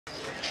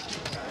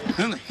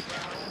Lnyley.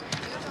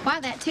 Why,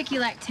 that took you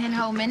like 10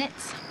 whole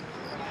minutes.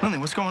 Lnyley,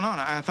 what's going on?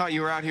 I thought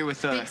you were out here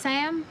with, Big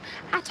Sam,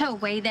 I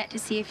told Wade that to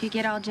see if you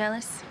get all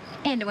jealous.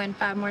 And to win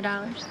 $5 more.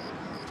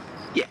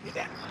 Yeah,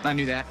 I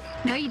knew that.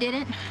 No, you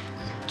didn't.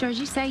 George,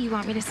 you say you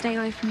want me to stay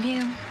away from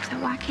you. So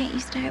why can't you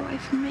stay away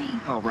from me?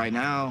 Oh, right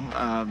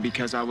now,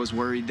 because I was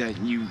worried that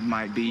you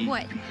might be...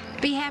 What?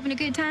 Be having a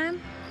good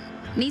time?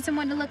 Need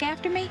someone to look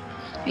after me?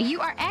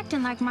 You are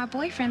acting like my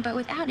boyfriend, but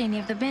without any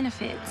of the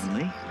benefits.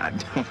 Lnyley, I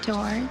don't...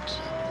 George,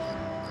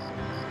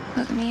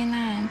 look me in the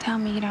eye and tell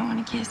me you don't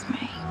want to kiss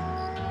me.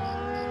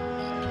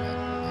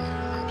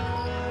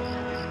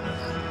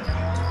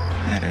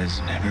 That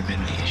has never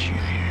been the issue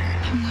here.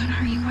 And what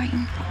are you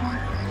waiting for?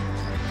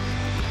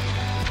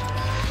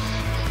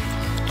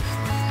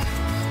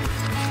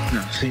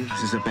 No, see,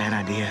 this is a bad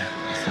idea.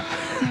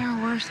 There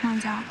are worse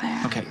ones out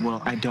there. Okay,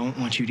 well, I don't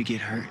want you to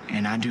get hurt,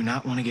 and I do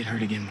not want to get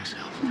hurt again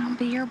myself. I'll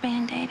be your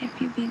Band-Aid if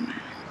you be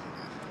mine.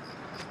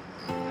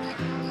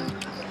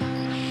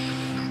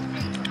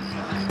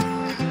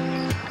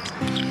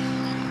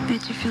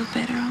 Bet you feel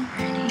better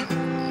already.